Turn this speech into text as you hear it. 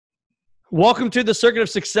Welcome to the Circuit of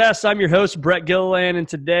Success. I'm your host, Brett Gilliland, and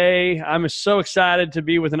today I'm so excited to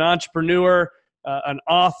be with an entrepreneur, an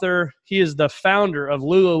author. He is the founder of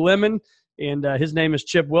Lululemon, and his name is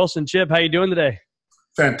Chip Wilson. Chip, how you doing today?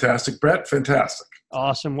 Fantastic, Brett. Fantastic.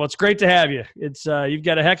 Awesome. Well, it's great to have you. It's you've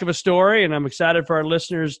got a heck of a story, and I'm excited for our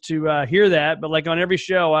listeners to hear that. But like on every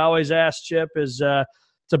show, I always ask Chip it's a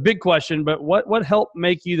big question, but what helped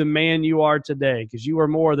make you the man you are today? Because you are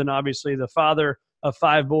more than obviously the father of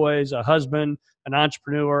 5 boys, a husband, an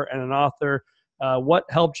entrepreneur, and an author. What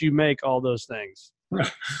helped you make all those things?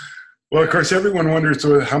 Well, of course, everyone wonders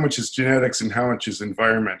how much is genetics and how much is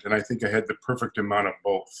environment. And I think I had the perfect amount of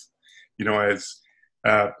both. You know, as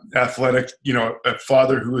athletic, you know, a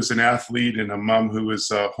father who was an athlete and a mom who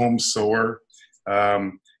was a home sewer.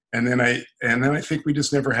 And then I think we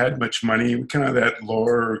just never had much money. We kind of that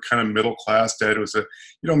lower kind of middle class. Dad was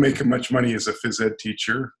you don't make much money as a phys ed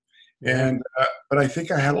teacher. And but I think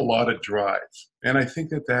I had a lot of drive, and I think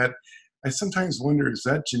that I sometimes wonder, is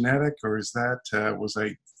that genetic, or is that was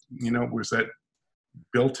that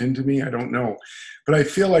built into me? I don't know, but I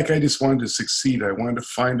feel like I just wanted to succeed. I wanted to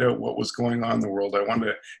find out what was going on in the world. I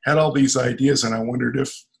had all these ideas, and I wondered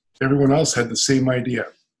if everyone else had the same idea.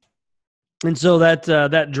 And so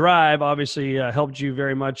that drive obviously helped you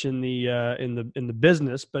very much in the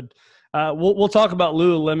business, but. We'll talk about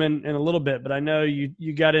Lululemon in a little bit, but I know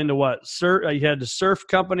you got into what? You had a surf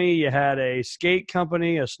company, you had a skate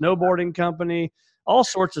company, a snowboarding company, all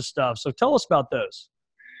sorts of stuff. So tell us about those.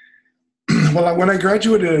 Well, when I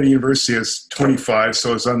graduated at university, I was 25, so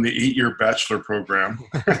I was on the 8-year bachelor program.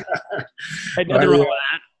 Hey, nothing wrong with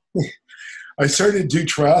that. I started to do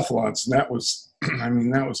triathlons, and that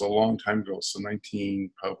was a long time ago, so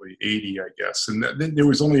probably 80, I guess. And then there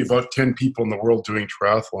was only about 10 people in the world doing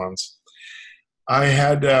triathlons.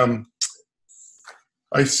 I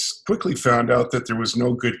quickly found out that there was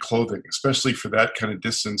no good clothing, especially for that kind of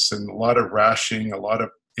distance, and a lot of rationing, a lot of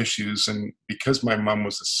issues. And because my mom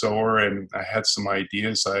was a sewer and I had some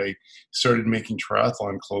ideas, I started making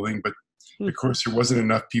triathlon clothing, but of course there wasn't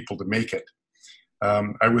enough people to make it.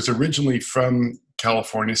 I was originally from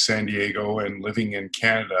California, San Diego, and living in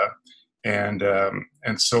Canada. And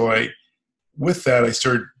so with that, I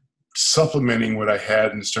started supplementing what I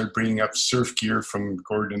had and started bringing up surf gear from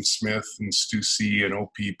Gordon Smith and Stussy and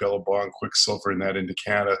OP, Billabong, Quicksilver, and that into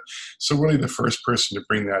Canada. So really the first person to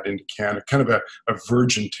bring that into Canada, kind of a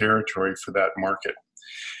virgin territory for that market.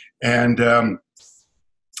 And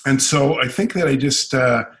so I think that I just,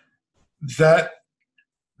 the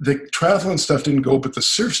triathlon stuff didn't go, but the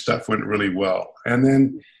surf stuff went really well. And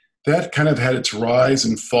then that kind of had its rise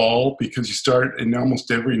and fall, because you start in almost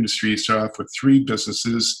every industry, you start off with 3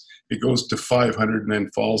 businesses, it goes to 500 and then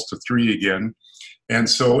falls to 3 again. And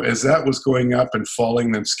so as that was going up and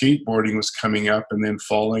falling, then skateboarding was coming up and then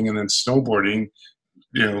falling, and then snowboarding,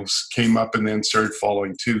 you know, came up and then started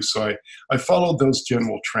falling too. So I followed those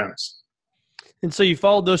general trends. And so you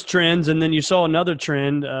followed those trends, and then you saw another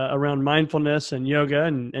trend around mindfulness and yoga,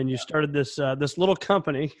 and you started this little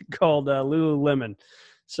company called Lululemon.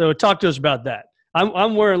 So talk to us about that.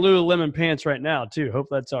 I'm wearing Lululemon pants right now too. Hope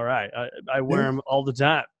that's all right. I wear them all the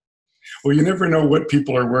time. Well, you never know what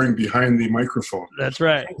people are wearing behind the microphone. That's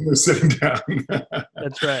right. They're sitting down.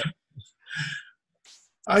 That's right.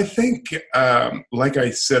 I think, like I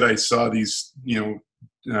said, I saw these,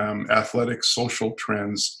 athletic social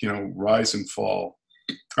trends, rise and fall.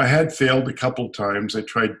 I had failed a couple times. I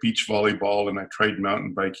tried beach volleyball and I tried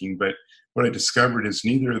mountain biking, but what I discovered is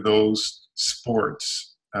neither of those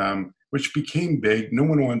sports, which became big, no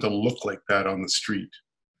one wanted to look like that on the street.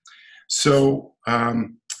 So,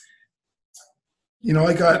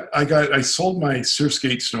 I sold my surf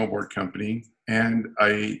skate snowboard company, and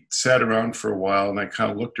I sat around for a while and I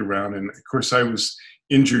kind of looked around, and of course I was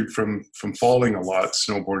injured from falling a lot,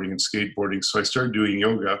 snowboarding and skateboarding. So I started doing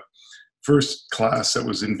yoga, first class that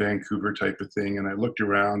was in Vancouver type of thing. And I looked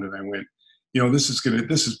around and I went, this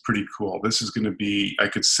is pretty cool. This is going to be, I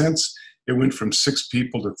could sense it went from 6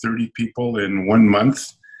 people to 30 people in 1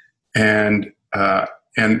 month. And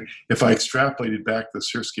if I extrapolated back the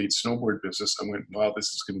surf skate snowboard business, I went, wow, this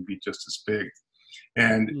is going to be just as big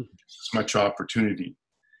and as much opportunity.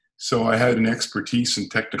 So I had an expertise in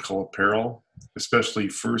technical apparel, especially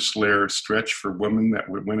first layer stretch for women that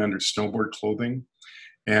went under snowboard clothing.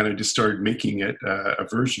 And I just started making it a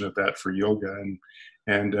version of that for yoga.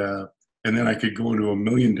 And then I could go into a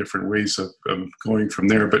million different ways of going from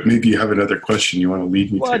there. But maybe you have another question you want to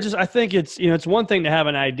lead me to. Well, I think it's, it's one thing to have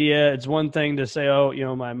an idea. It's one thing to say,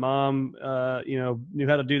 oh, my mom, knew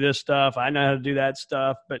how to do this stuff. I know how to do that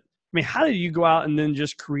stuff. But I mean, how did you go out and then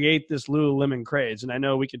just create this Lululemon craze? And I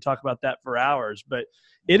know we could talk about that for hours, but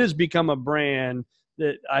it has become a brand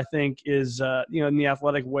that I think is, in the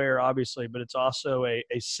athletic wear, obviously, but it's also a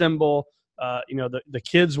symbol. The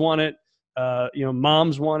kids want it.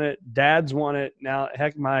 Moms want it, dads want it. Now,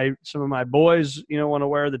 heck, some of my boys, want to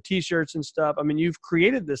wear the T-shirts and stuff. I mean, you've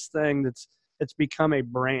created this thing it's become a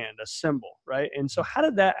brand, a symbol, right? And so how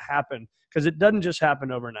did that happen? Because it doesn't just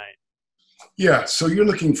happen overnight. Yeah. So you're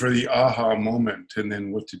looking for the aha moment and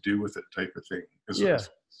then what to do with it type of thing. Yeah.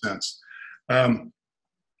 Sense.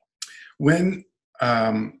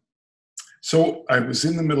 So I was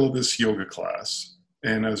in the middle of this yoga class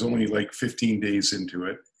and I was only like 15 days into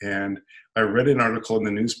it. And I read an article in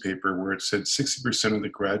the newspaper where it said 60% of the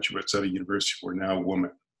graduates at a university were now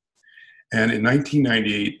women. And in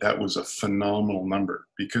 1998, that was a phenomenal number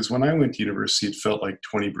because when I went to university, it felt like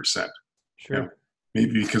 20%. Sure.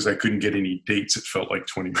 Maybe because I couldn't get any dates, it felt like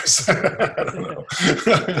 20%. I don't know.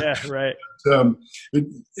 Yeah, right.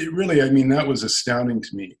 It really, I mean, that was astounding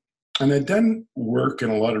to me. And I'd done work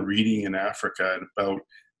and a lot of reading in Africa about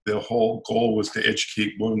the whole goal was to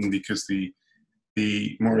educate women because the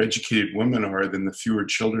more educated women are, then the fewer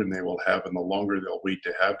children they will have and the longer they'll wait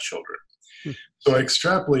to have children. So I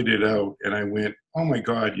extrapolated out and I went, oh my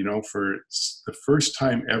God, for the first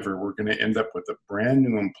time ever, we're going to end up with a brand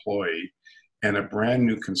new employee and a brand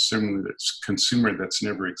new consumer that's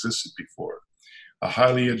never existed before. A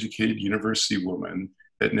highly educated university woman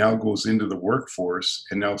that now goes into the workforce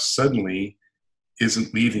and now suddenly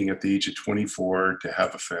isn't leaving at the age of 24 to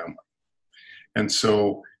have a family. And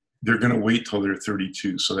so they're going to wait till they're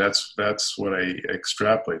 32. So that's what I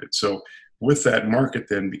extrapolated. So with that, market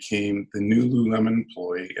then became the new Lululemon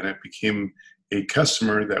employee, and it became a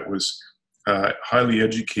customer that was highly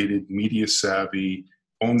educated, media savvy,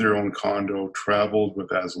 owned their own condo, traveled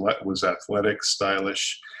was athletic,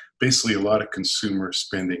 stylish, basically a lot of consumer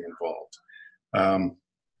spending involved.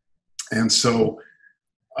 And so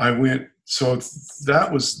I went, so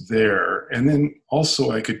that was there. And then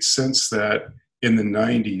also I could sense that in the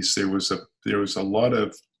 90s, there was a lot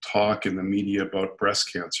of talk in the media about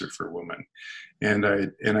breast cancer for women. And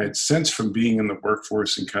I'd sensed from being in the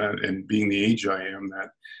workforce and being the age I am that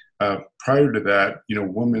prior to that,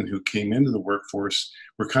 women who came into the workforce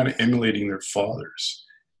were kind of emulating their fathers.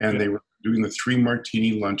 And they were doing the 3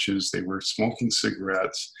 martini lunches. They were smoking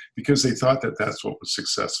cigarettes because they thought that that's what was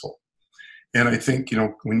successful. And I think,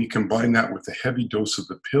 when you combine that with the heavy dose of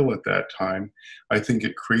the pill at that time, I think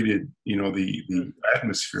it created, the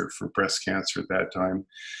atmosphere for breast cancer at that time.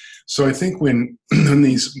 So I think when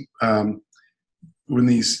these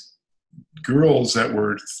girls that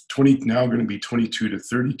were 20, now going to be 22 to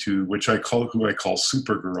 32, who I call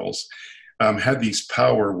super girls, had these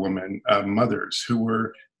power women, mothers who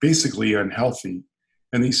were basically unhealthy.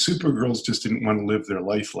 And these super girls just didn't want to live their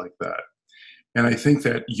life like that. And I think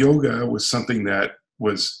that yoga was something that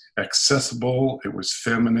was accessible, it was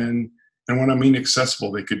feminine. And when I mean accessible,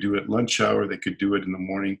 they could do it lunch hour, they could do it in the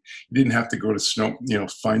morning. You didn't have to go to snow,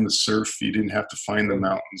 find the surf, you didn't have to find the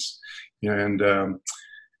mountains. And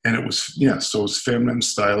it was, so it was feminine,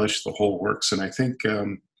 stylish, the whole works. And I think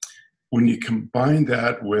when you combine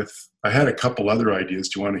that with, I had a couple other ideas.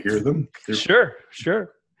 Do you want to hear them? Sure.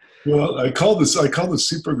 Well, I call the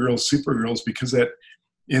Supergirls because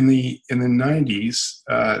in the 90s,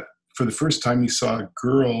 for the first time, you saw a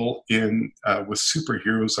girl with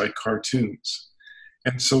superheroes like cartoons.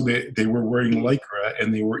 And so they were wearing Lycra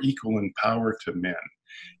and they were equal in power to men.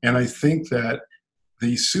 And I think that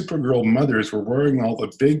the Supergirl mothers were wearing all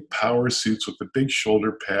the big power suits with the big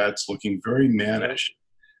shoulder pads, looking very mannish.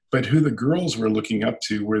 But who the girls were looking up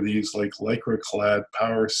to were these like Lycra-clad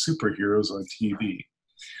power superheroes on TV.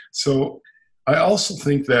 So I also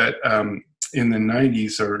think that in the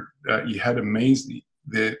 90s, you had amazing,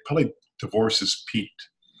 probably divorces peaked.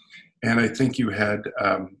 And I think you had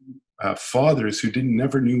fathers who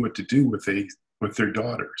never knew what to do with their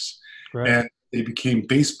daughters. Right. And they became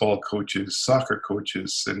baseball coaches, soccer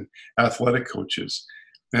coaches, and athletic coaches.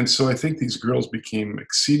 And so I think these girls became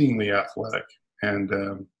exceedingly athletic. And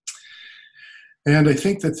I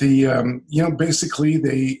think that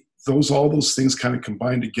basically all those things kind of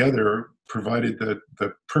combined together provided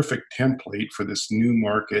the perfect template for this new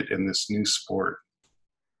market and this new sport.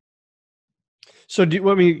 So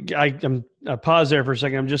I pause there for a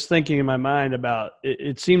second. I'm just thinking in my mind about it.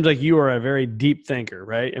 It seems like you are a very deep thinker,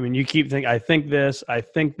 right? I mean, you keep thinking, I think this, I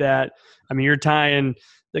think that. I mean, you're tying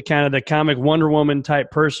the kind of the comic Wonder Woman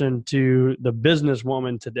type person to the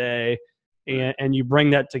businesswoman today. And you bring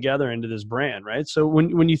that together into this brand, right? So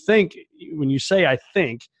when you say, I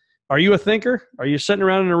think, are you a thinker? Are you sitting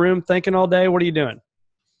around in a room thinking all day? What are you doing?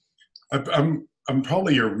 I'm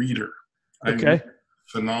probably a reader. Okay.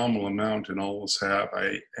 phenomenal amount and always have.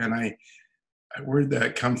 Where'd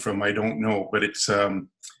that come from? I don't know, but it's, I'd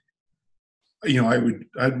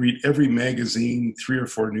read every magazine, 3 or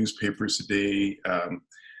 4 newspapers a day.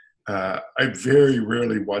 I very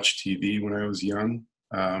rarely watched TV when I was young.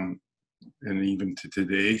 And even to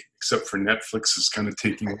today, except for Netflix is kind of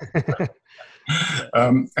taking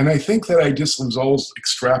and I think that I just was always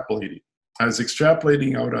extrapolating. I was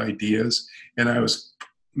extrapolating out ideas, and I was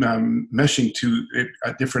meshing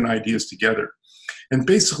different ideas together. And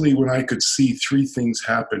basically, when I could see 3 things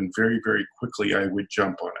happen very, very quickly, I would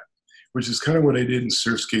jump on it, which is kind of what I did in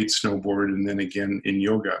surf, skate, snowboard, and then again in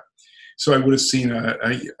yoga. So I would have seen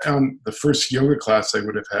on the first yoga class I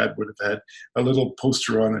would have had a little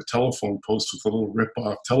poster on a telephone post with a little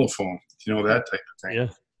rip-off telephone, that type of thing. Yeah.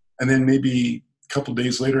 And then maybe a couple of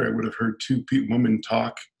days later, I would have heard 2 women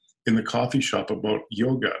talk in the coffee shop about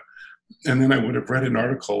yoga. And then I would have read an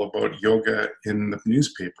article about yoga in the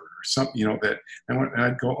newspaper or something, that and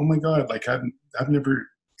I'd go, oh my God, like I've never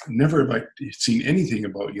have I seen anything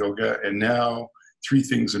about yoga. And now 3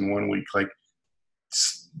 things in 1 week, like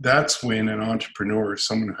that's when an entrepreneur,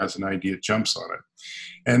 someone who has an idea, jumps on it.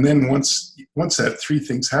 And then once that 3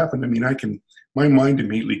 things happen, I mean, my mind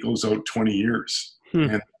immediately goes out 20 years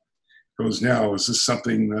and goes, now, is this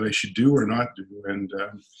something that I should do or not do? And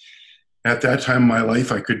at that time in my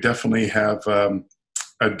life, I could definitely have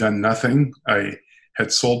I'd done nothing. I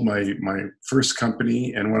had sold my first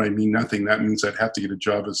company, and when I mean nothing, that means I'd have to get a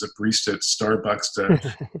job as a barista at Starbucks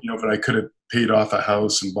but I could have paid off a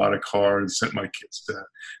house and bought a car and sent my kids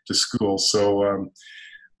to school. So,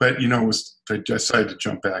 but I decided to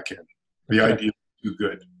jump back in. The idea was too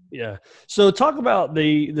good. Yeah. So talk about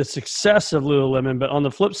the success of Lululemon, but on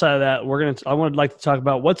the flip side of that, I would like to talk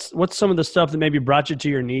about what's some of the stuff that maybe brought you to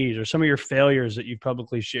your knees, or some of your failures that you've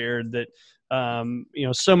publicly shared that,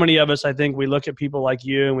 so many of us, I think we look at people like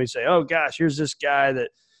you and we say, oh gosh, here's this guy that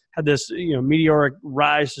had this, meteoric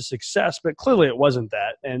rise to success, but clearly it wasn't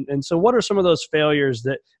that. And so what are some of those failures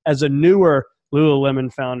that, as a newer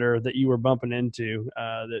Lululemon founder, that you were bumping into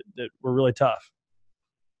that were really tough?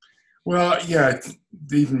 Well, yeah,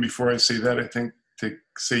 even before I say that, I think to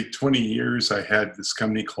say 20 years, I had this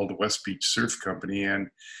company called the West Beach Surf Company, and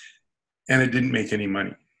it didn't make any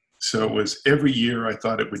money. So it was every year I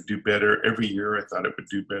thought it would do better. Every year I thought it would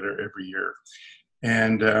do better every year.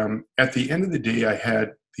 And at the end of the day, I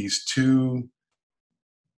had these 2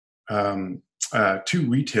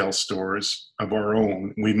 retail stores of our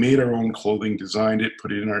own. We made our own clothing, designed it,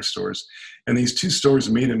 put it in our stores. And these 2 stores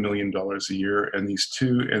made $1 million a year. And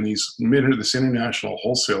this international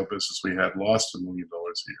wholesale business we had lost $1 million a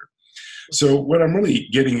year. So what I'm really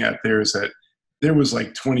getting at there is that there was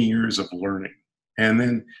like 20 years of learning. And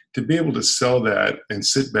then to be able to sell that and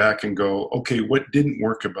sit back and go, okay, what didn't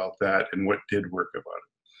work about that and what did work about it?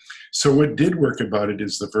 So what did work about it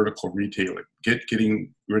is the vertical retailing,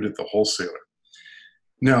 getting rid of the wholesaler.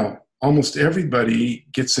 Now, almost everybody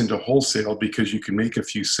gets into wholesale because you can make a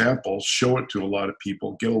few samples, show it to a lot of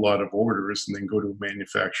people, get a lot of orders, and then go to a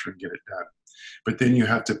manufacturer and get it done. But then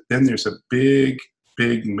then there's a big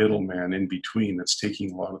middleman in between that's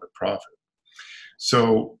taking a lot of the profit.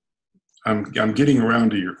 So I'm getting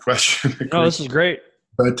around to your question. Oh, this is great.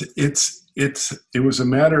 But it was a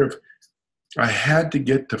matter of, I had to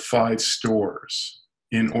get to 5 stores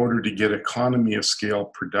in order to get economy of scale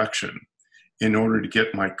production, in order to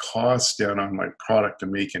get my costs down on my product to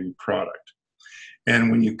make any product.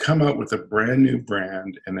 And when you come out with a brand new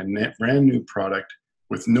brand and a brand new product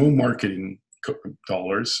with no marketing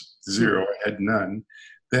dollars, 0, I had none,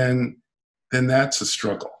 then that's a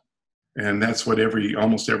struggle. And that's what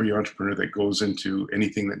almost every entrepreneur that goes into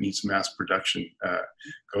anything that needs mass production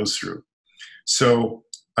goes through. So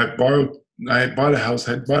I bought a house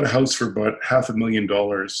for about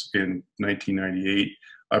 $500,000 in 1998.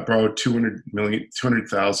 I borrowed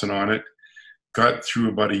 $200,000 on it, got through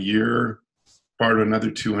about a year, borrowed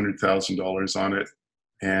another $200,000 on it,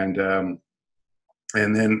 and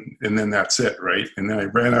then that's it, right? And then I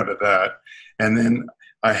ran out of that, and then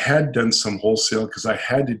I had done some wholesale because I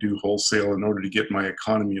had to do wholesale in order to get my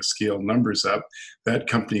economy of scale numbers up. That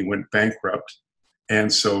company went bankrupt,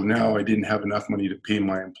 and so now I didn't have enough money to pay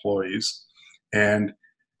my employees, and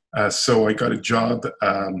so I got a job.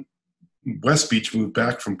 West Beach moved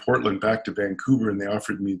back from Portland back to Vancouver, and they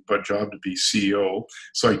offered me a job to be CEO.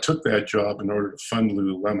 So I took that job in order to fund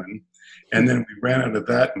Lululemon, and then we ran out of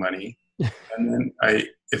that money. And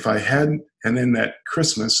then that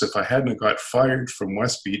Christmas, if I hadn't got fired from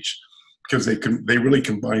West Beach, because they really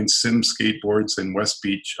combined Sim skateboards and West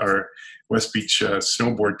Beach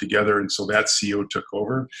snowboard together, and so that CEO took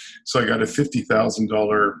over. So I got a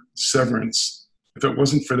 $50,000 severance If it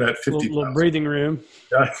wasn't for that Little 50,000, breathing room.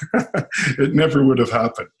 it never would have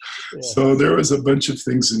happened. Yeah. So there was a bunch of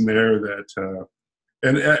things in there that,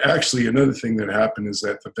 and actually another thing that happened is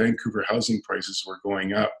that the Vancouver housing prices were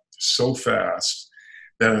going up so fast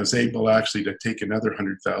that I was able actually to take another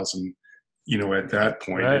 100,000, at that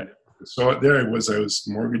point. Right. And so there I was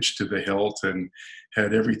mortgaged to the hilt and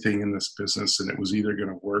had everything in this business, and it was either going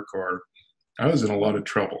to work or I was in a lot of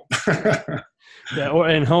trouble. Yeah,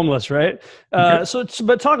 and homeless, right?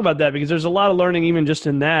 But talk about that, because there's a lot of learning even just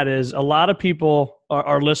in that. Is a lot of people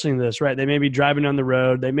are listening to this, right? They may be driving down the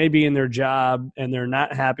road, they may be in their job, and they're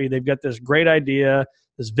not happy. They've got this great idea,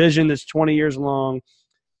 this vision that's 20 years long,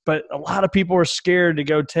 but a lot of people are scared to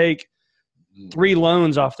go take 3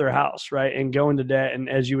 loans off their house, right, and go into debt, and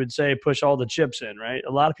as you would say, push all the chips in, right?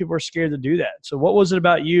 A lot of people are scared to do that. So what was it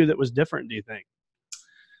about you that was different, do you think?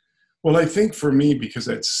 Well, I think for me, because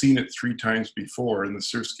I'd seen it 3 times before in the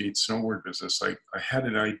surf skate snowboard business, I had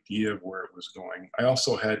an idea of where it was going. I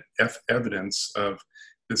also had evidence of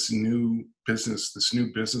this new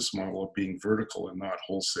business model of being vertical and not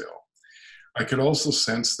wholesale. I could also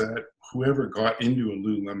sense that whoever got into a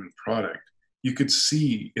Lululemon product, you could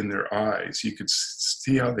see in their eyes, you could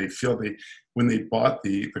see how they feel. When they bought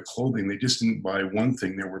the clothing, they just didn't buy one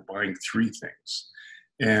thing, they were buying 3 things.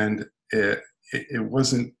 And it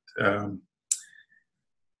wasn't,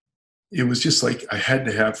 it was just like I had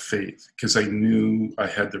to have faith, because I knew I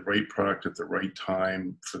had the right product at the right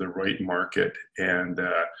time for the right market. And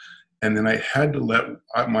then I had to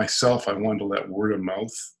I wanted to let word of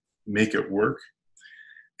mouth make it work.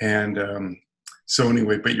 And so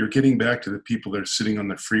anyway, but you're getting back to the people that are sitting on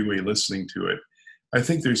the freeway listening to it. I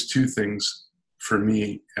think there's 2 things for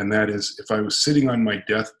me, and that is, if I was sitting on my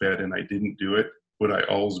deathbed and I didn't do it, would I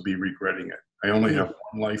always be regretting it? I only have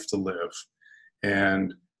one life to live,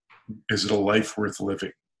 and is it a life worth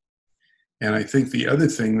living? And I think the other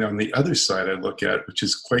thing on the other side I look at, which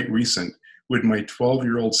is quite recent, would my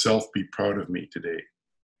 12-year-old self be proud of me today?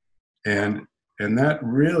 And that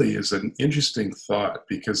really is an interesting thought,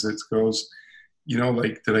 because it goes,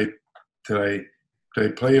 like, did I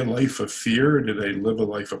play a life of fear, or did I live a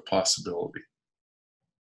life of possibility?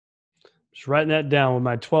 Just writing that down. Will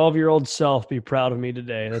my 12-year-old self be proud of me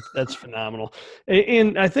today? That's phenomenal.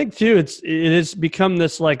 And I think too, it has become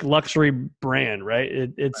this like luxury brand, right?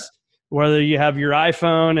 It's whether you have your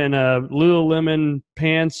iPhone and a Lululemon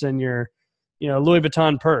pants and your, Louis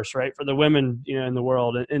Vuitton purse, right, for the women, in the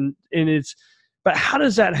world. And it's, but how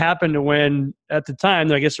does that happen to when at the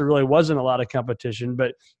time, I guess there really wasn't a lot of competition,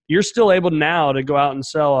 but you're still able now to go out and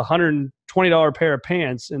sell a $120 pair of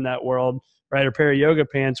pants in that world, right? Or pair of yoga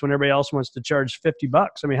pants when everybody else wants to charge $50.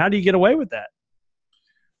 I mean, how do you get away with that?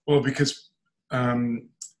 Well, because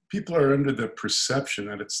people are under the perception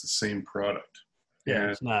that it's the same product. Yeah,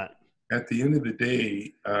 and it's not. At the end of the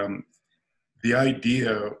day, the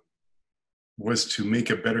idea was to make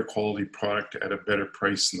a better quality product at a better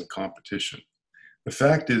price than the competition. The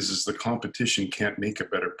fact is the competition can't make a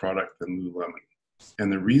better product than Lululemon.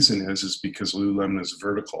 And the reason is because Lululemon is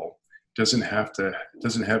vertical, doesn't have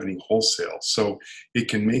any wholesale. So it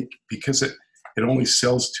can make, because it only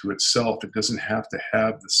sells to itself, it doesn't have to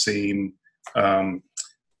have the same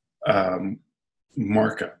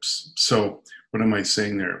markups. So what am I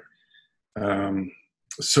saying there?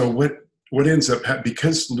 So what ends up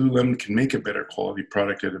because Lululemon can make a better quality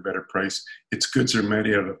product at a better price, its goods are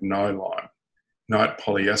made out of nylon, not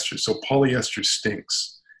polyester. So polyester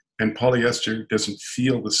stinks, and polyester doesn't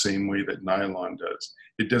feel the same way that nylon does.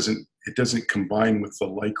 It doesn't combine with the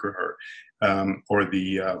lycra or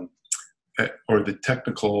the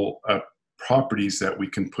technical properties that we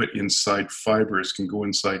can put inside fibers can go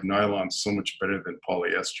inside nylon so much better than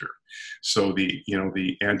polyester. So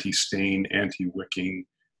the anti-stain, anti-wicking,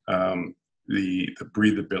 the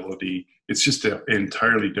breathability, it's just an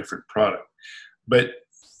entirely different product. But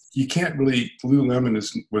you can't really, Lululemon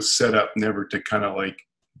was set up never to kind of like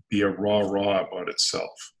be a raw about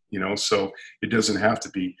itself, so it doesn't have to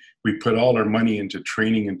be. We put all our money into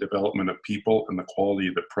training and development of people and the quality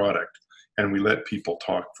of the product, and we let people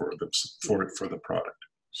talk for the product.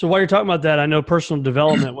 So while you're talking about that, I know personal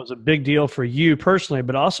development was a big deal for you personally,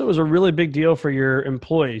 but also it was a really big deal for your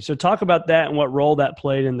employees. So talk about that and what role that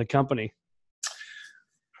played in the company.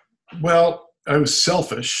 Well, I was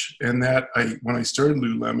selfish in that when I started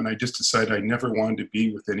Lululemon, I just decided I never wanted to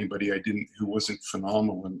be with anybody who wasn't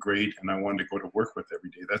phenomenal and great, and I wanted to go to work with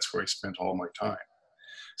every day. That's where I spent all my time.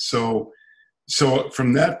 So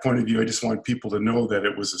from that point of view, I just want people to know that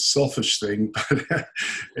it was a selfish thing,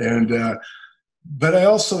 but I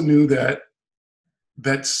also knew that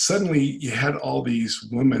that suddenly you had all these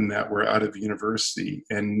women that were out of university,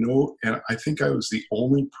 and I think I was the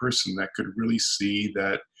only person that could really see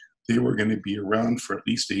that they were going to be around for at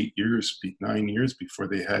least 8 years, 9 years before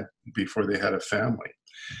they had a family.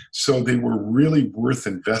 So they were really worth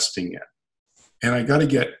investing in. And I got to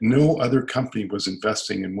get, no other company was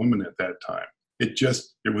investing in women at that time.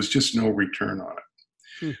 There was just no return on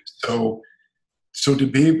it. So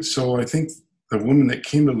I think the women that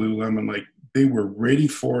came to Lululemon, like, they were ready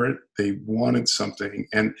for it. They wanted something.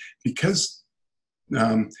 And because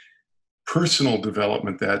personal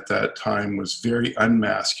development at that time was very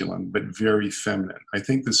unmasculine, but very feminine. I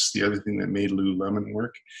think this is the other thing that made Lululemon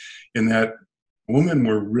work, in that women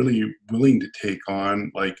were really willing to take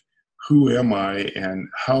on, like, who am I and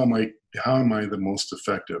how am I the most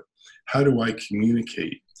effective? How do I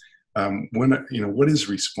communicate? What is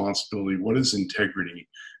responsibility? What is integrity?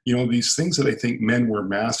 These things that I think men were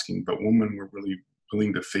masking, but women were really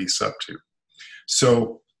willing to face up to.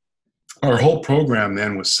 So our whole program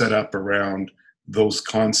then was set up around those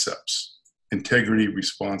concepts: integrity,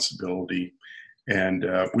 responsibility, and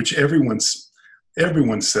which everyone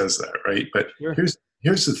says that, right? But Sure.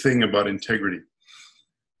 Here's the thing about integrity.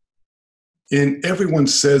 And everyone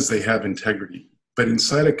says they have integrity, but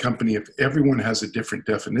inside a company, if everyone has a different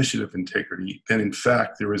definition of integrity, then in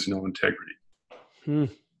fact there is no integrity.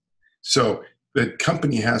 So the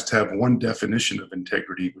company has to have one definition of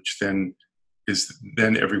integrity, which then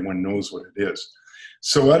everyone knows what it is.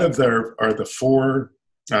 So out of there are the four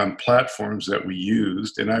platforms that we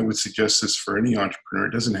used, and I would suggest this for any entrepreneur.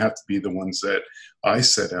 It doesn't have to be the ones that I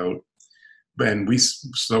set out. And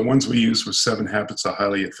so the ones we used were 7 Habits of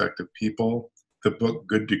Highly Effective People, the book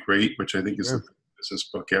Good to Great, which I think is the best business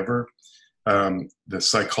book ever, The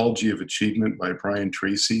Psychology of Achievement by Brian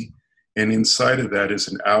Tracy. And inside of that is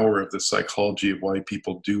an hour of the psychology of why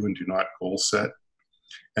people do and do not goal set.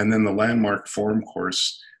 And then the Landmark Forum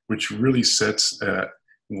course, which really sets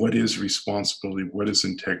what is responsibility, what is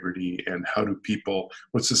integrity, and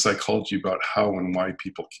what's the psychology about how and why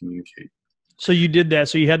people communicate. So you did that.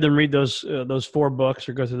 So you had them read those 4 books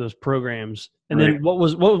or go through those programs. And Right. then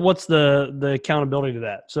what's the accountability to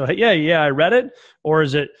that? So yeah, I read it, or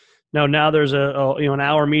is it now there's an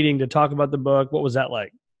hour meeting to talk about the book? What was that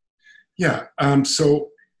like? Yeah. So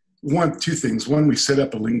two things. One, we set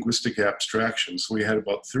up a linguistic abstraction. So we had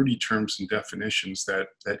about 30 terms and definitions that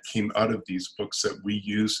came out of these books that we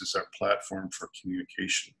used as our platform for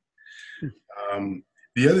communication.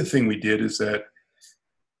 The other thing we did is that,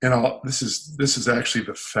 this is actually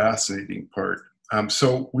the fascinating part.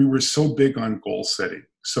 So we were so big on goal setting.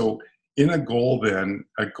 So in a goal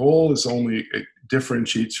it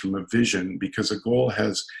differentiates from a vision, because a goal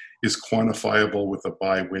is quantifiable with a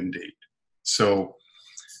buy-win date. So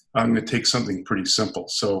I'm going to take something pretty simple.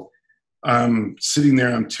 So I'm sitting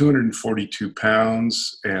there, I'm 242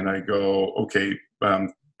 pounds, and I go, okay,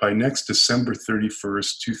 by next December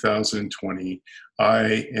 31st, 2020,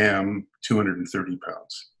 I am 230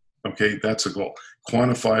 pounds. Okay, that's a goal.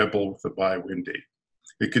 Quantifiable with a buy-win date.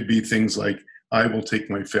 It could be things like, I will take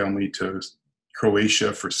my family to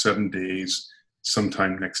Croatia for 7 days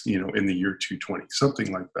sometime next, in the year 2020,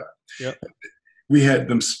 something like that. Yep. We had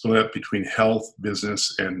them split up between health,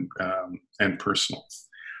 business, and personal.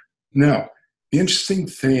 Now, the interesting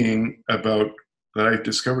thing that I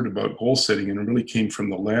discovered about goal setting, and it really came from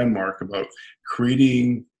the Landmark, about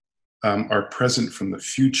creating our present from the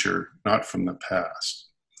future, not from the past.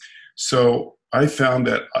 So I found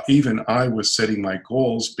that even I was setting my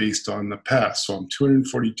goals based on the past. So I'm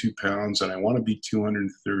 242 pounds, and I want to be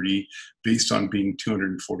 230 based on being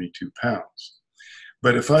 242 pounds.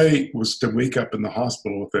 But if I was to wake up in the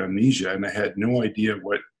hospital with amnesia and I had no idea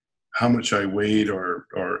how much I weighed or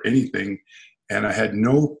anything, and I had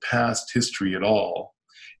no past history at all,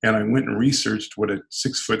 and I went and researched what a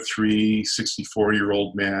 6'3",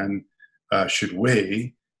 64-year-old man should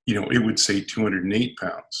weigh, it would say 208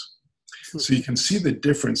 pounds. So you can see the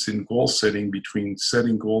difference in goal setting between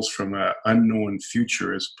setting goals from an unknown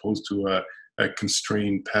future as opposed to a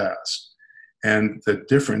constrained past. And the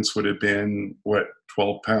difference would have been,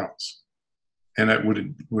 12 pounds. And that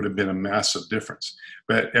would have been a massive difference.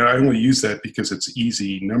 And I only use that because it's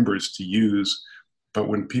easy numbers to use. But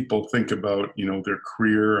when people think about, their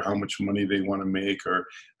career, how much money they want to make, or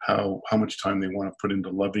how much time they want to put into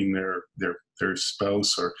loving their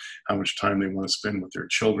spouse, or how much time they want to spend with their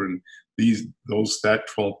children, that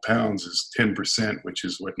 12 pounds is 10%, which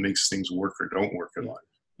is what makes things work or don't work in life.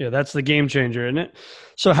 Yeah, that's the game changer, isn't it?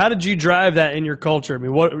 So how did you drive that in your culture? I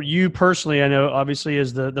mean, what you personally, I know obviously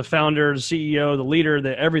as the founder, the CEO, the leader,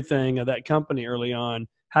 the everything of that company early on,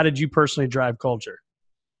 how did you personally drive culture?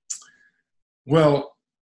 Well,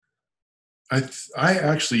 I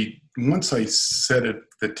actually, once I set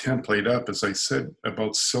the template up, as I said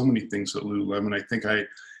about so many things at Lululemon, I think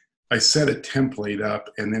I set a template up,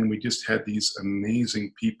 and then we just had these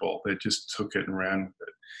amazing people that just took it and ran with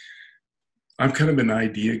it. I'm kind of an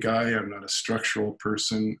idea guy. I'm not a structural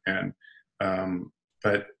person,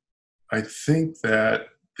 but I think that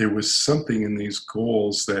there was something in these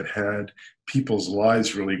goals that had people's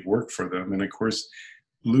lives really work for them. And of course,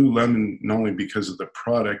 Lululemon, not only because of the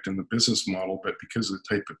product and the business model, but because of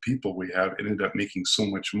the type of people we have, ended up making so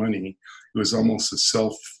much money. It was almost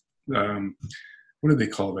a what do they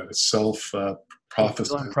call that? A self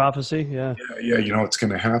prophecy. Prophecy, yeah. Yeah, it's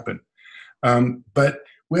going to happen. But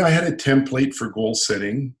I had a template for goal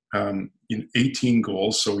setting, 18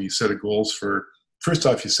 goals. So you set a goals for, first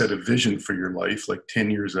off, you set a vision for your life, like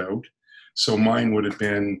 10 years out. So mine would have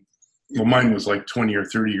been, mine was like 20 or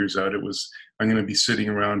 30 years out. It was, I'm going to be sitting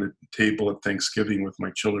around a table at Thanksgiving with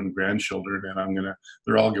my children and grandchildren, and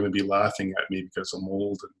they're all going to be laughing at me because I'm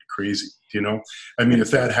old and crazy, I mean,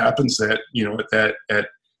 if that happens at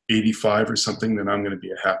 85 or something, then I'm going to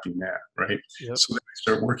be a happy man, right? Yep. So then I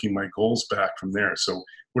start working my goals back from there. So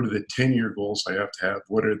what are the 10-year goals I have to have?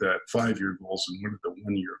 What are the 5-year goals? And what are the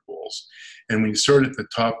 1-year goals? And when you start at the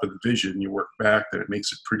top of the vision, you work back, then it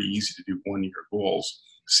makes it pretty easy to do 1-year goals,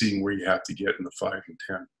 seeing where you have to get in the 5 and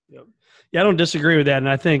 10. Yep. Yeah, I don't disagree with that. And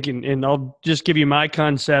I think, and I'll just give you my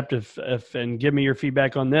concept and give me your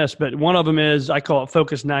feedback on this. But one of them is, I call it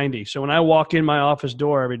Focus 90. So when I walk in my office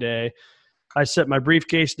door every day, I set my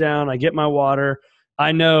briefcase down, I get my water.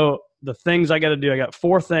 I know the things I got to do. I got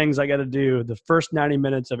 4 things I got to do the first 90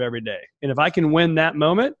 minutes of every day. And if I can win that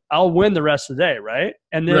moment, I'll win the rest of the day, right?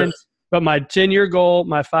 And then, right. But my 10-year goal,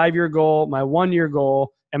 my 5-year goal, my 1-year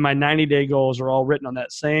goal, and my 90-day goals are all written on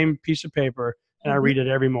that same piece of paper, and I read it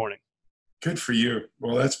every morning. Good for you.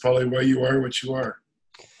 Well, that's probably why you are what you are.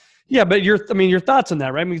 Yeah, but your thoughts on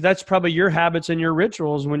that, right? I mean, that's probably your habits and your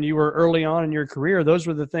rituals when you were early on in your career. Those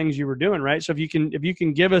were the things you were doing, right? So if you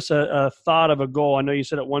can give us a thought of a goal. I know you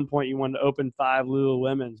said at one point you wanted to open 5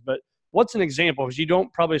 Lululemons, but what's an example? Because you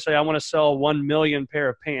don't probably say, I want to sell 1 million pair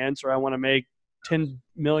of pants, or I want to make $10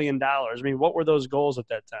 million. I mean, what were those goals at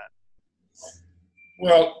that time?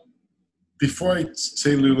 Well, before I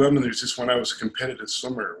say Lululemon, there's just when I was a competitive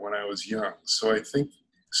swimmer when I was young. So I think,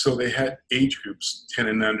 so they had age groups, 10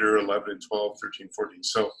 and under, 11 and 12, 13, 14.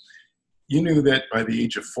 So you knew that by the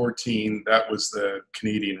age of 14, that was the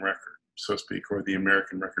Canadian record, so to speak, or the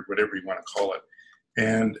American record, whatever you want to call it.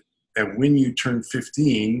 And when you turned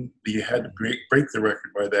 15, you had to break the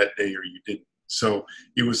record by that day or you didn't. So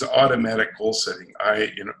it was automatic goal setting.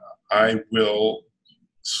 I will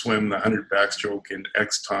swim the 100 backstroke in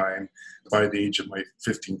X time by the age of my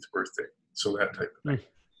 15th birthday. So that type of thing.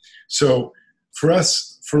 So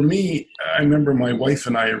for me, I remember my wife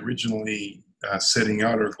and I originally setting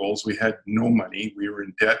out our goals. We had no money. We were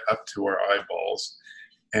in debt up to our eyeballs.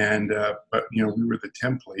 And, but we were the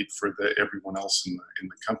template for everyone else in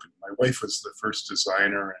the company. My wife was the first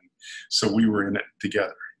designer, and so we were in it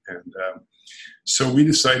together. And so we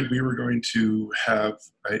decided we were going to have,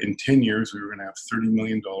 in 10 years, we were going to have $30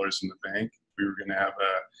 million in the bank. We were going to have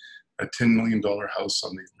a $10 million house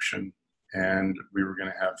on the ocean, and we were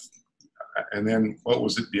going to have, and then what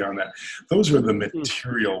was it beyond that? Those were the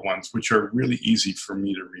material ones, which are really easy for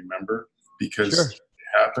me to remember because it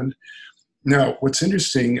happened. Now, what's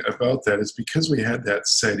interesting about that is because we had that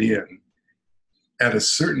set in, at a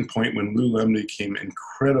certain point when Lululemon became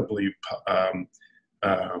incredibly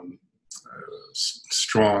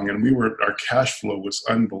strong, and our cash flow was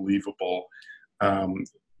unbelievable.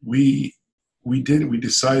 We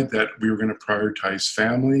decided that we were going to prioritize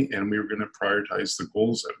family, and we were going to prioritize the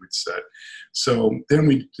goals that we'd set. So then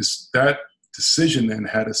that decision then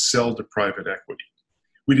had to sell to private equity.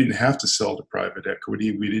 We didn't have to sell to private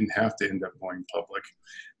equity. We didn't have to end up going public,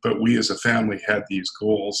 but we as a family had these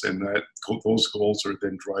goals, and those goals are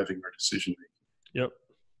then driving our decision making. Yep.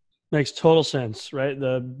 Makes total sense, right?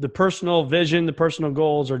 The personal vision, the personal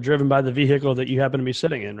goals are driven by the vehicle that you happen to be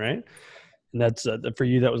sitting in, right? And that's for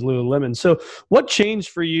you, that was Lululemon. So what changed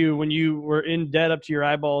for you when you were in debt up to your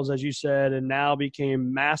eyeballs, as you said, and now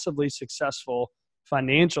became massively successful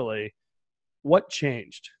financially? What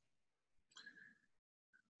changed?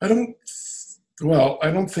 I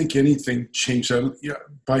don't think anything changed.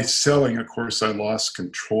 By selling, of course, I lost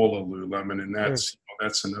control of Lululemon, and that's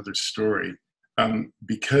another story.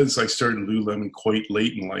 Because I started Lululemon quite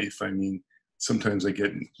late in life, I mean, sometimes I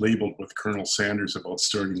get labeled with Colonel Sanders about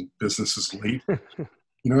starting businesses late.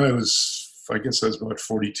 I guess I was about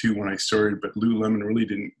 42 when I started, but Lululemon really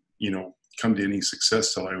didn't, come to any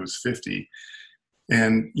success till I was 50.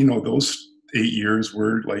 And, 8 years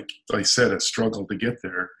were, like I said, a struggle to get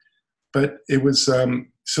there. But it was,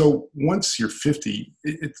 so once you're 50,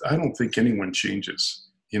 I don't think anyone changes,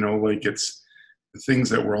 like it's the things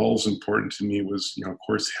that were always important to me was, of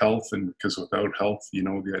course, health. And because without health,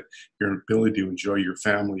 that your ability to enjoy your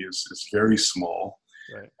family is very small.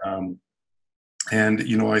 Right.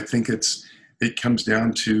 And, I think it comes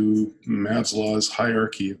down to Maslow's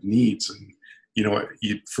hierarchy of needs. And,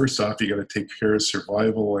 first off, you got to take care of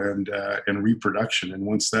survival and reproduction. And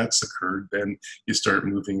once that's occurred, then you start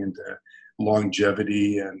moving into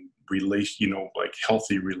longevity and like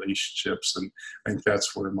healthy relationships. And I think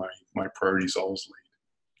that's where my priorities always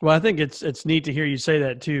lead. Well, I think it's neat to hear you say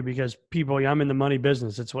that too, because people, I'm in the money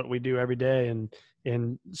business. It's what we do every day.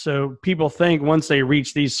 And so people think once they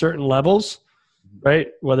reach these certain levels, right,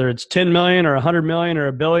 whether it's 10 million or 100 million or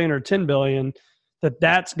a billion or 10 billion,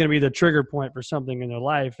 that's going to be the trigger point for something in their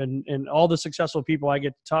life. And all the successful people I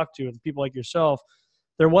get to talk to, and people like yourself,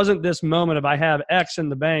 there wasn't this moment of I have X in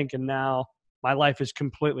the bank and now my life is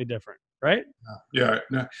completely different, right? Yeah.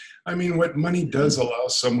 No, I mean, what money does allow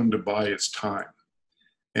someone to buy is time.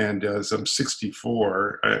 And as I'm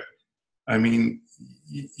 64, I mean,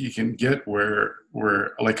 you can get where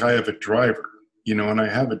like I have a driver, and I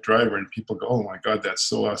have a driver and people go, oh my God, that's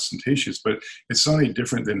so ostentatious. But it's not any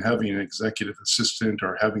different than having an executive assistant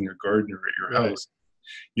or having a gardener at your Right. house.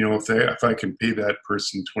 If I can pay that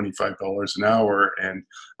person $25 an hour and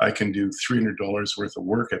I can do $300 worth of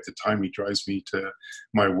work at the time he drives me to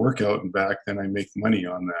my workout and back, then I make money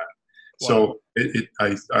on that. Wow. So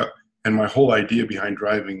and my whole idea behind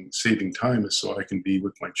saving time is so I can be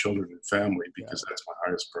with my children and family, because that's my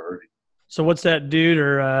highest priority. So what's that dude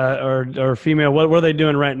or female? What are they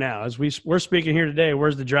doing right now? As we're speaking here today,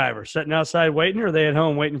 where's the driver? Sitting outside waiting, or are they at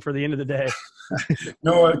home waiting for the end of the day?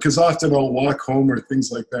 No, because often I'll walk home or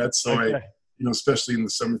things like that. So okay. Especially in the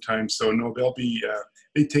summertime. So no, they'll be,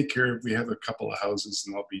 they take care of, we have a couple of houses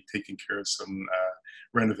and they'll be taking care of some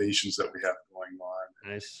renovations that we have going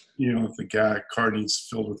on. Nice. If the car needs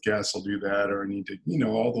filled with gas, I'll do that. Or I need to,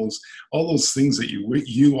 all those things that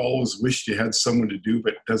you always wished you had someone to do,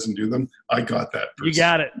 but doesn't do them. I got that person. You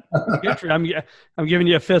got it. I'm giving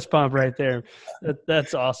you a fist pump right there.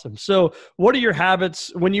 That's awesome. So what are your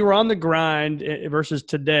habits when you were on the grind versus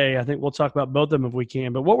today? I think we'll talk about both of them if we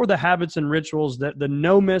can, but what were the habits and rituals the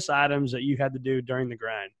no miss items that you had to do during the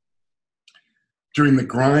grind? During the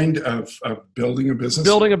grind of building a business?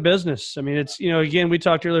 Building a business. I mean, it's, again, we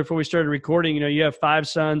talked earlier before we started recording, you have 5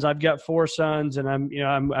 sons, I've got 4 sons, and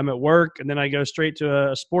I'm at work, and then I go straight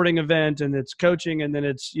to a sporting event, and it's coaching, and then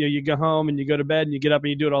it's, you go home and you go to bed and you get up and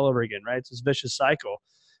you do it all over again, right? It's this vicious cycle.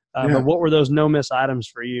 But what were those no miss items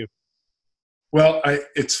for you? Well,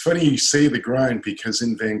 it's funny you say the grind, because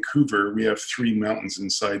in Vancouver, we have 3 mountains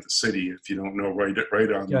inside the city, if you don't know, right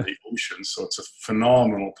on the ocean. So it's a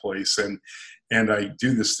phenomenal place. And I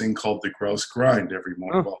do this thing called the Grouse Grind every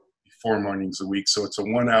morning, 4 mornings a week. So it's a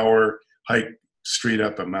 1-hour hike straight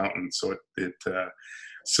up a mountain. So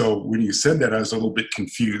so when you said that, I was a little bit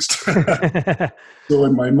confused. So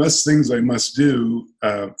in my things I must do,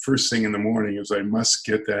 first thing in the morning is I must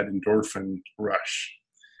get that endorphin rush.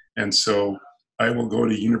 And so I will go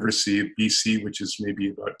to University of BC, which is maybe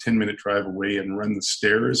about a 10-minute drive away, and run the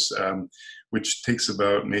stairs, which takes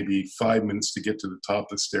about maybe 5 minutes to get to the top of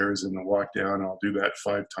the stairs, and then walk down. I'll do that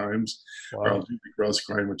 5 times. Wow. Or I'll do the Grouse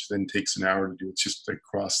Grind, which then takes an hour to do. It's just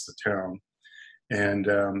across the town. And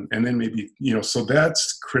then maybe, so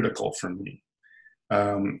that's critical for me.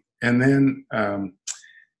 And then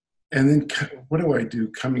what do I do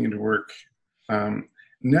coming into work? During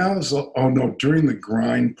the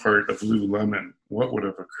grind part of Lululemon, what would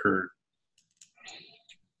have occurred?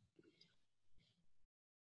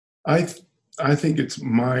 I think it's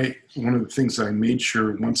one of the things I made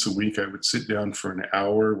sure once a week I would sit down for an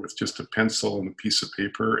hour with just a pencil and a piece of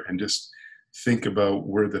paper and just think about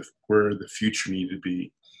where the future needed to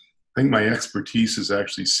be. I think my expertise is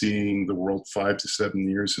actually seeing the world 5 to 7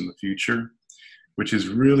 years in the future, which is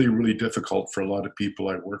really, really difficult for a lot of people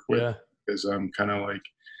I work with, because I'm kind of like,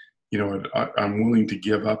 I'm willing to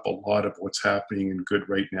give up a lot of what's happening and good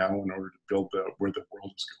right now in order to build where the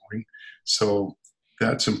world is going. So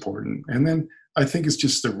that's important. And then I think it's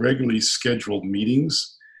just the regularly scheduled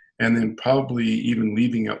meetings, and then probably even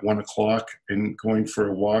leaving at 1 o'clock and going for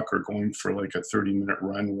a walk or going for like a 30-minute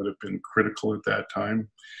run would have been critical at that time.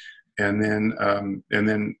 And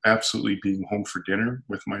then absolutely being home for dinner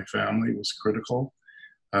with my family was critical.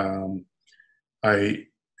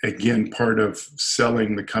 Again, part of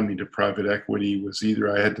selling the company to private equity was either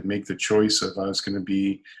I had to make the choice of I was going to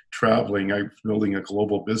be traveling, I'm building a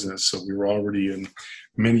global business. So we were already in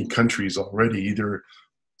many countries already. Either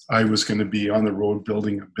I was going to be on the road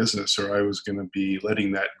building a business, or I was going to be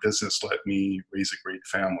letting that business let me raise a great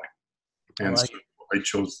family. And so I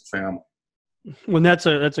chose the family. Well, that's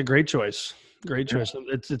a great choice. Great choice.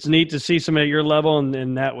 Yeah. It's neat to see somebody at your level,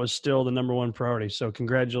 and that was still the number one priority. So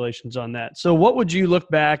congratulations on that. So what would you look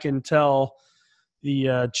back and tell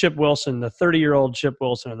the Chip Wilson, the 30-year-old Chip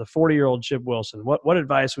Wilson, or the 40-year-old Chip Wilson? What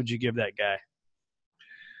advice would you give that guy?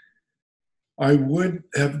 I would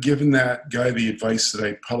have given that guy the advice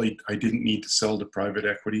that I didn't need to sell to private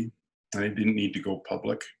equity, and I didn't need to go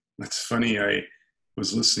public. That's funny. I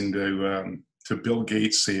was listening to Bill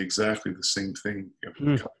Gates say exactly the same thing a couple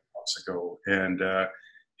months ago, and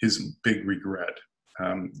his big regret,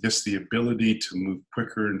 just the ability to move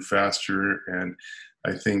quicker and faster. And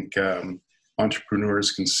I think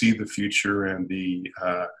entrepreneurs can see the future, and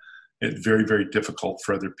it's very, very difficult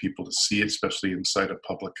for other people to see, especially inside a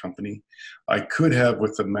public company. I could have,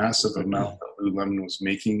 with the massive amount that Lululemon was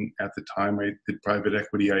making at the time I did private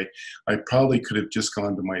equity, I probably could have just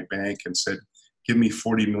gone to my bank and said, give me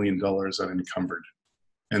 $40 million unencumbered.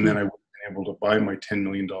 And then I would have been able to buy my $10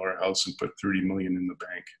 million house and put $30 million in the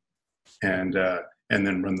bank, and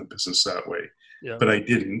then run the business that way. Yeah. But I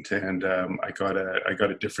didn't, and I got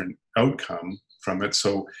a different outcome from it.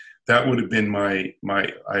 So that would have been my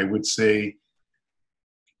I would say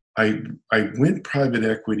I went private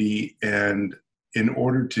equity, and in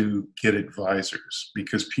order to get advisors,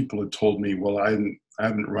 because people had told me, well, I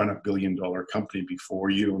haven't run $1 billion company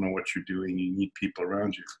before. You don't know what you're doing. You need people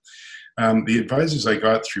around you. The advisors I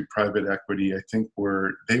got through private equity, I think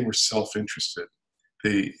were self-interested.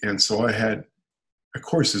 And so I had, of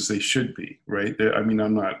course, as they should be, right? I mean,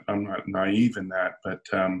 I'm not naive in that, but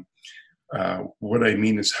what I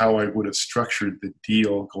mean is how I would have structured the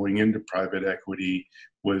deal going into private equity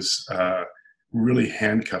was really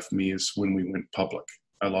handcuffed me is when we went public.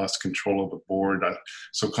 I lost control of the board.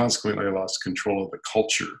 So consequently, I lost control of the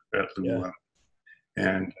culture at Lululemon.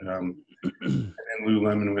 Yeah. And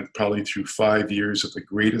Lululemon went probably through 5 years of the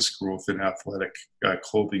greatest growth in athletic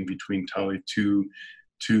clothing between probably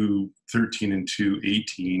 2013 and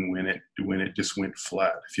 2018 when it just went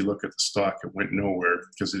flat. If you look at the stock, it went nowhere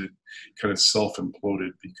because it kind of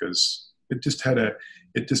self-imploded, because it just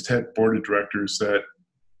had board of directors that,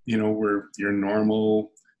 you know, were your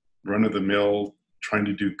normal run-of-the-mill trying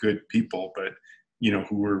to do good people, but you know,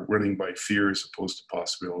 who were running by fear as opposed to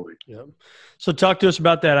possibility. Yeah. So talk to us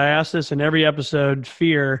about that. I ask this in every episode,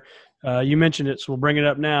 fear. You mentioned it, so we'll bring it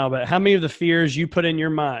up now, but how many of the fears you put in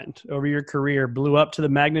your mind over your career blew up to the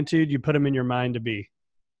magnitude you put them in your mind to be?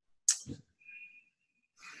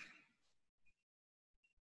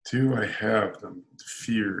 Do I have them?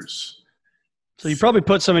 Fears. So you probably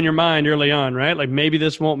put some in your mind early on, right? Like maybe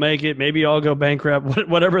this won't make it. Maybe I'll go bankrupt.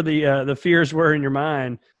 Whatever the fears were in your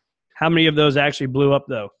mind. How many of those actually blew up,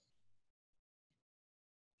 though?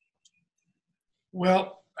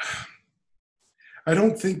 Well, I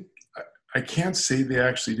can't say they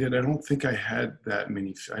actually did. I don't think I had that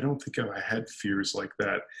many. I don't think I had fears like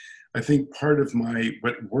that. I think part of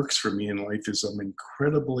what works for me in life is I'm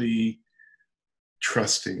incredibly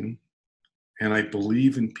trusting, and I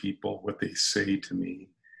believe in people, what they say to me,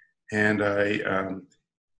 and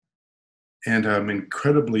I'm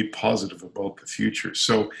incredibly positive about the future.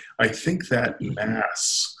 So I think that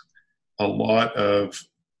masks a lot of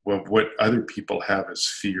what other people have as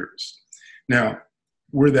fears. Now,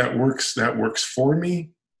 where that works for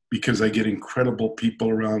me, because I get incredible people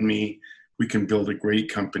around me. We can build a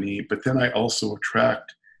great company, but then I also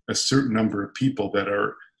attract a certain number of people that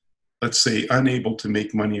are, let's say, unable to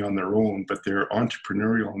make money on their own, but they're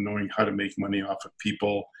entrepreneurial, knowing how to make money off of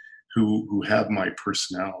people who have my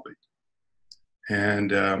personality.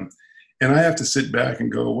 And I have to sit back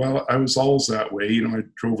and go, well, I was always that way. You know, I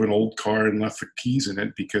drove an old car and left the keys in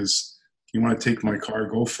it because you want to take my car,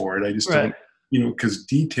 go for it. I just don't, you know, because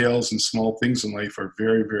details and small things in life are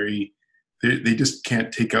very, very, they just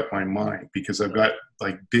can't take up my mind because I've got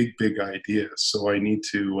like big ideas. So I need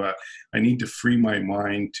to free my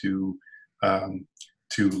mind to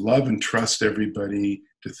love and trust everybody,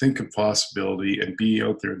 to think of possibility and be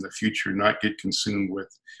out there in the future, not get consumed with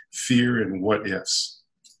fear and what ifs.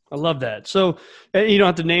 I love that. So you don't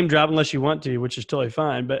have to name drop unless you want to, which is totally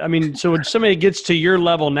fine. But I mean, so when somebody gets to your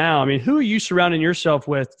level now, I mean, who are you surrounding yourself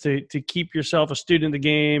with to keep yourself a student in the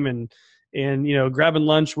game and, you know, grabbing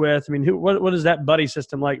lunch with? I mean, what is that buddy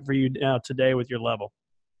system like for you now today with your level?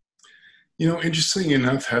 You know, interestingly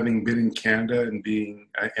enough, having been in Canada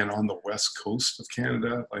and on the West Coast of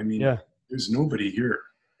Canada, I mean, there's nobody here.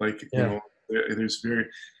 Like, you know,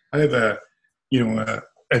 I have a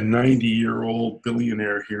 90-year-old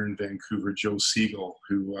billionaire here in Vancouver, Joe Siegel,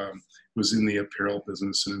 who was in the apparel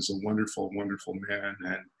business and is a wonderful, wonderful man.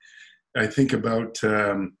 And I think about,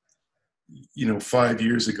 5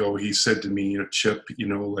 years ago, he said to me, Chip,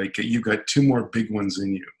 like, you've got two more big ones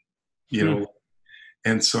in you,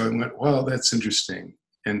 And so I went, wow, that's interesting.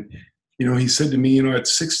 And, he said to me, at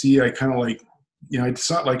 60, I kind of like, it's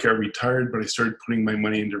not like I retired, but I started putting my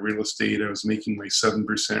money into real estate. I was making my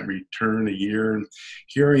 7% return a year. And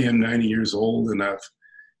here I am, 90 years old, and I've,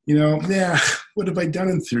 what have I done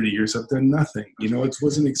in 30 years? I've done nothing. It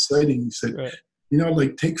wasn't exciting. He said, right.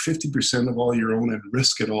 Like, take 50% of all your own and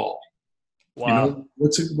risk it all. Wow.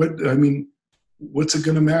 What's it going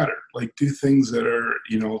to matter? Like, do things that are,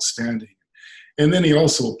 outstanding. And then he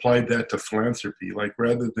also applied that to philanthropy, like,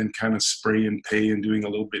 rather than kind of spray and pay and doing a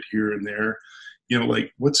little bit here and there,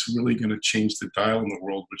 like, what's really going to change the dial in the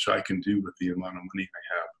world, which I can do with the amount of money I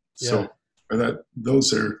have. Yeah.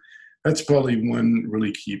 So that's probably one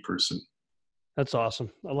really key person. That's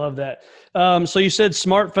awesome. I love that. So you said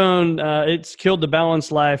smartphone, it's killed the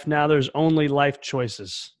balanced life. Now there's only life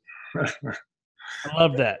choices. I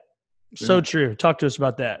love that. So true. Talk to us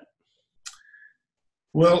about that.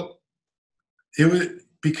 Well, it was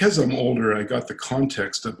because I'm older, I got the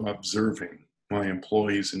context of observing my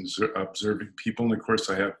employees and observing people. And of course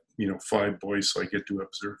I have, 5 boys, so I get to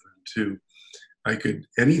observe them too.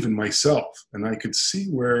 And even myself, and I could see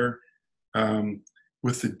where,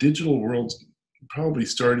 with the digital world, probably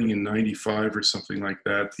starting in 95 or something like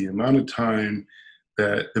that, the amount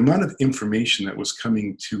of information that was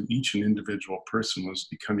coming to each and individual person was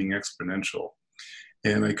becoming exponential.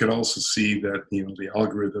 And I could also see that, the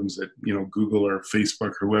algorithms that, Google or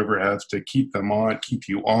Facebook or whoever has to keep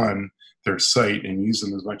you on their site and use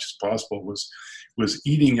them as much as possible was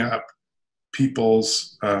eating up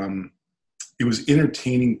people's, it was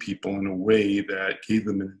entertaining people in a way that gave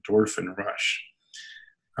them an endorphin rush.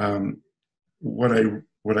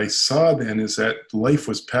 What I saw then is that life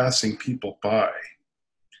was passing people by,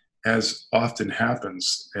 as often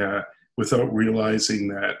happens, without realizing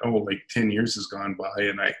that, like 10 years has gone by,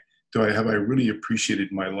 and have I really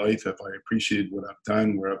appreciated my life? Have I appreciated what I've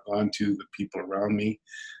done, where I've gone to, the people around me?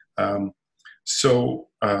 And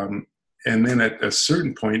then at a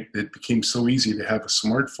certain point, it became so easy to have a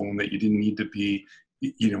smartphone that you didn't need to be,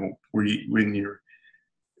 when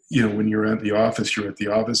you're at the office, you're at the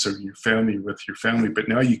office, or your family with your family. But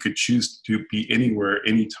now you could choose to be anywhere,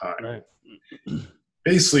 anytime. Right.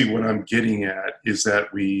 Basically, what I'm getting at is that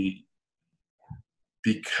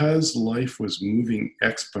because life was moving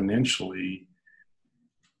exponentially,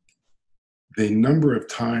 the number of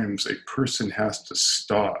times a person has to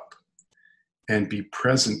stop and be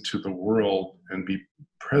present to the world and be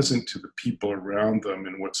present to the people around them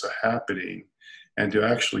and what's happening, and to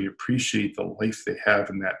actually appreciate the life they have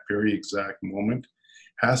in that very exact moment,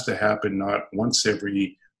 has to happen not once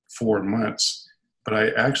every 4 months, but I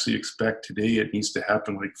actually expect today it needs to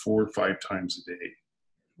happen like 4 or 5 times a day.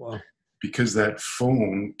 Wow. Because that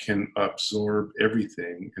phone can absorb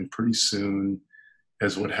everything, and pretty soon,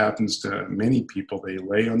 as what happens to many people, they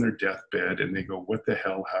lay on their deathbed and they go, what the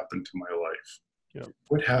hell happened to my life? Yep.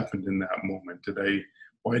 What happened in that moment?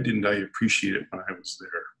 Why didn't I appreciate it when I was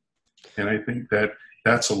there? And I think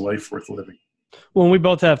that's a life worth living. Well, we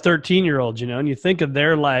both have 13-year-olds, and you think of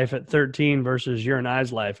their life at 13 versus your and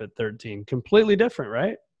I's life at 13, completely different,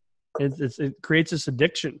 right? It creates this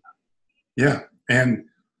addiction. Yeah. And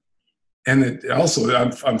it also,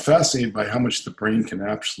 I'm fascinated by how much the brain can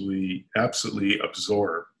absolutely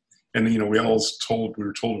absorb. And, we were told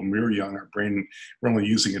when we were young, our brain, we're only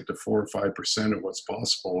using it to 4 or 5% of what's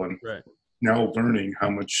possible. And right. Now learning how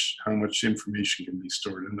much information can be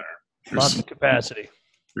stored in there. Lots of capacity.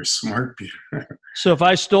 You're smart, Peter. So if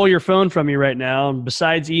I stole your phone from you right now,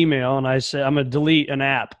 besides email, and I say I'm going to delete an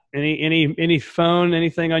app, any phone,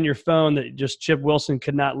 anything on your phone that just Chip Wilson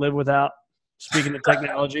could not live without, speaking of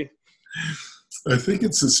technology? I think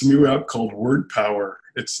it's this new app called Word Power.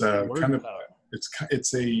 It's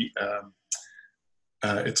it's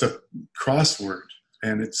a crossword,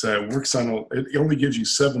 and it works on it only gives you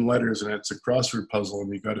 7 letters, and it's a crossword puzzle,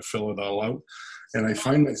 and you got to fill it all out. And I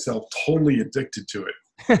find myself totally addicted to it.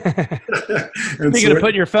 Speaking of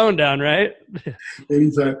putting your phone down, right?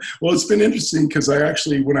 Anytime. Well, it's been interesting because I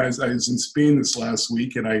actually, when I was in Spain this last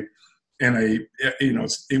week, and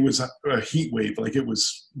it was a heat wave. Like it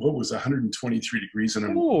was 123 degrees, and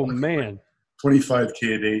I'm man,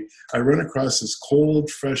 25K a day. I run across this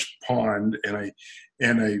cold, fresh pond, and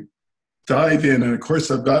I dive in, and of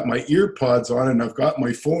course I've got my ear pods on, and I've got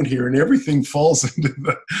my phone here, and everything falls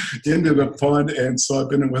into the pond. And so I've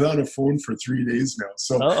been without a phone for 3 days now.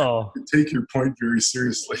 So I take your point very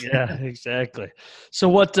seriously. Yeah, exactly. So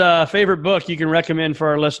what favorite book you can recommend for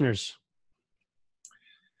our listeners?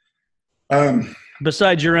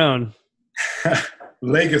 Besides your own.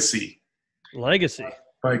 Legacy. Legacy.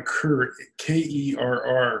 By Kerr,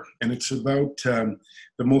 Kerr, and it's about the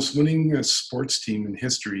most winning sports team in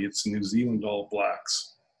history. It's the New Zealand All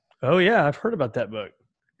Blacks. Oh yeah, I've heard about that book.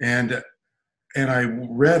 And I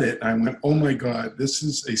read it. And I went, oh my God, this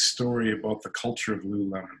is a story about the culture of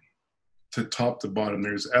Lululemon, to top to bottom.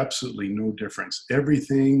 There's absolutely no difference.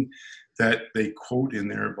 Everything that they quote in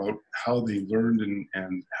there about how they learned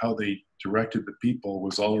and how they directed the people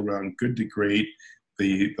was all around good to great,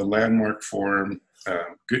 the landmark form.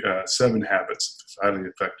 7 habits of highly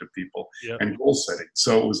effective people, yep. And goal setting.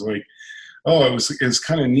 So it was like, it was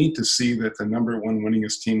kind of neat to see that the number 1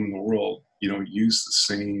 winningest team in the world, used the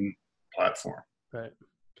same platform. Right.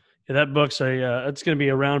 Yeah, that book's it's going to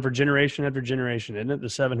be around for generation after generation, isn't it? The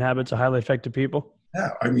 7 habits of highly effective people. Yeah.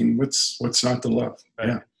 I mean, what's not to love? Right.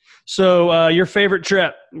 Yeah. So your favorite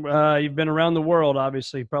trip, you've been around the world,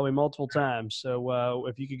 obviously, probably multiple times. So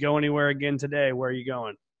if you could go anywhere again today, where are you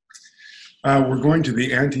going? We're going to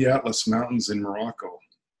the Anti-Atlas Mountains in Morocco,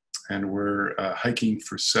 and we're hiking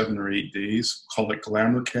for 7 or 8 days. Call it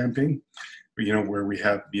glamour camping, where we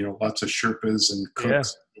have, lots of Sherpas and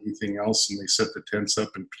cooks, and everything else, and they set the tents up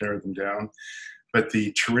and tear them down. But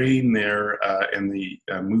the terrain there and the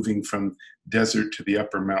moving from desert to the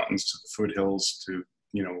upper mountains to the foothills to,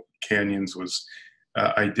 canyons was,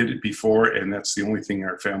 I did it before, and that's the only thing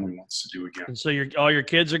our family wants to do again. And so all your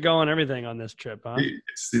kids are going, everything on this trip, huh?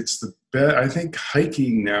 It's the best. I think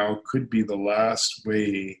hiking now could be the last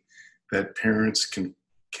way that parents can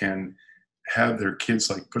have their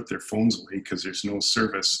kids put their phones away because there's no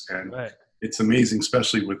service, and right. It's amazing,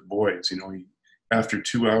 especially with boys. After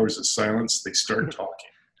 2 hours of silence, they start talking.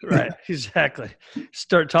 Right, exactly.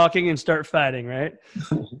 Start talking and start fighting, right?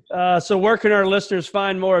 So where can our listeners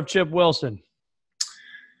find more of Chip Wilson?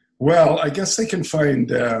 Well, I guess they can find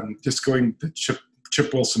just going to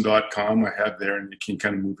chipwilson.com. I have there, and you can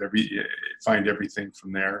kind of find everything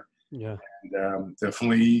from there. Yeah, and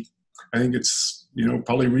definitely, I think it's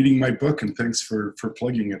probably reading my book. And thanks for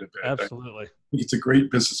plugging it a bit. Absolutely, I think it's a great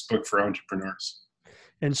business book for entrepreneurs.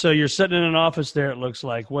 And so you're sitting in an office there. It looks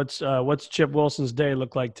like what's Chip Wilson's day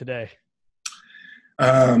look like today?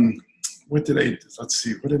 What did I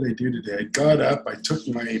do today? I got up, I took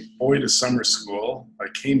my boy to summer school. I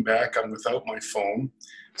came back, I'm without my phone.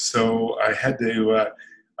 So I had to,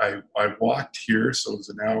 I walked here. So it was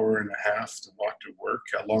an hour and a half to walk to work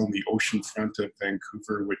along the ocean front of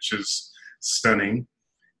Vancouver, which is stunning.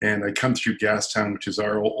 And I come through Gastown, which is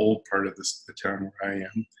our old part of the town where I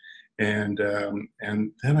am. And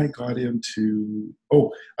then I got into,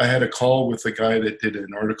 I had a call with a guy that did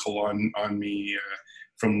an article on me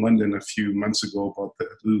from London a few months ago about the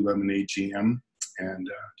Lululemon AGM.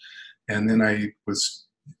 And then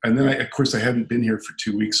of course I hadn't been here for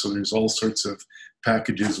 2 weeks. So there's all sorts of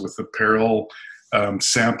packages with apparel,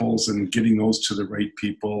 samples, and getting those to the right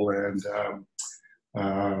people. And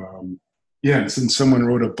and someone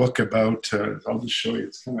wrote a book about, I'll just show you.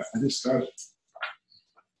 It's I just got it.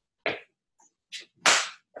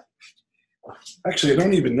 Actually, I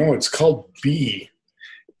don't even know. It's called B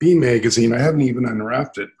magazine. I haven't even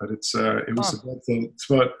unwrapped it, but it's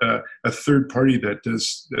about a third party that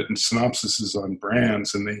does synopsises on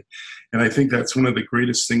brands, and I think that's one of the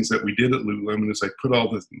greatest things that we did at Lululemon is I put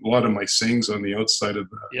a lot of my sayings on the outside of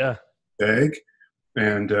the bag,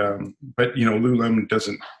 and but Lululemon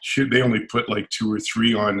doesn't shoot. They only put 2 or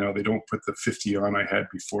 3 on now. They don't put the 50 on I had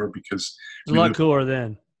before because it's a lot cooler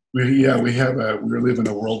then. We live in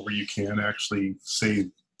a world where you can't actually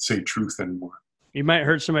say truth anymore. You might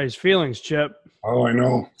hurt somebody's feelings, Chip. Oh, I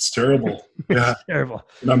know. It's terrible. Yeah. It's terrible.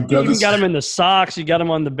 And I'm you even got them in the socks. You got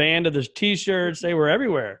them on the band of the T-shirts. They were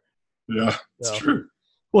everywhere. Yeah, it's true.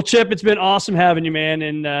 Well, Chip, it's been awesome having you, man.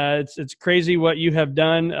 And it's crazy what you have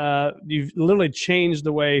done. You've literally changed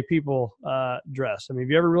the way people dress. I mean,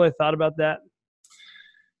 have you ever really thought about that?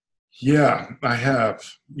 Yeah, I have.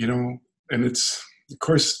 And it's, of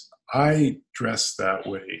course, I dressed that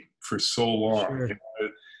way for so long.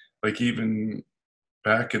 Sure. Even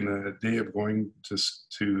back in the day of going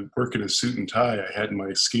to work in a suit and tie, I had my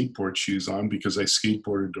skateboard shoes on because I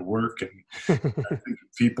skateboarded to work. And I think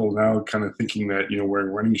people now kind of thinking that, wearing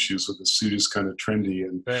running shoes with a suit is kind of trendy.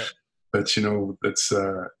 And right. But,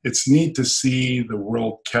 it's neat to see the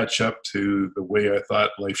world catch up to the way I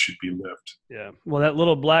thought life should be lived. Yeah. Well, that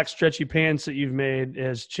little black stretchy pants that you've made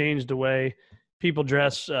has changed the way people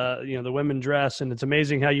dress, the women dress. And it's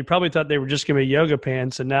amazing how you probably thought they were just going to be yoga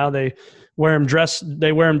pants, and now they wear them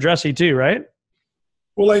dressy too, right?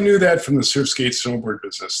 Well, I knew that from the surf skate snowboard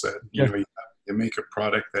business that, you make a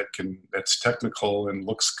product that's technical and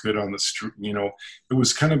looks good on the street. It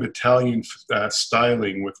was kind of Italian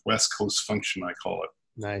styling with West Coast function, I call it.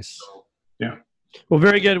 Nice. So, yeah. Well,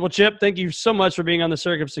 very good. Well, Chip, thank you so much for being on the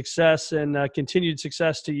Circuit of Success, and continued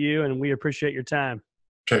success to you. And we appreciate your time.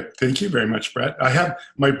 Okay. Thank you very much, Brett.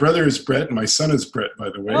 My brother is Brett and my son is Brett, by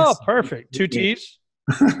the way. Oh, perfect. 2 T's.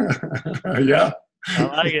 Yeah. I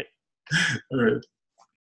like it. All right.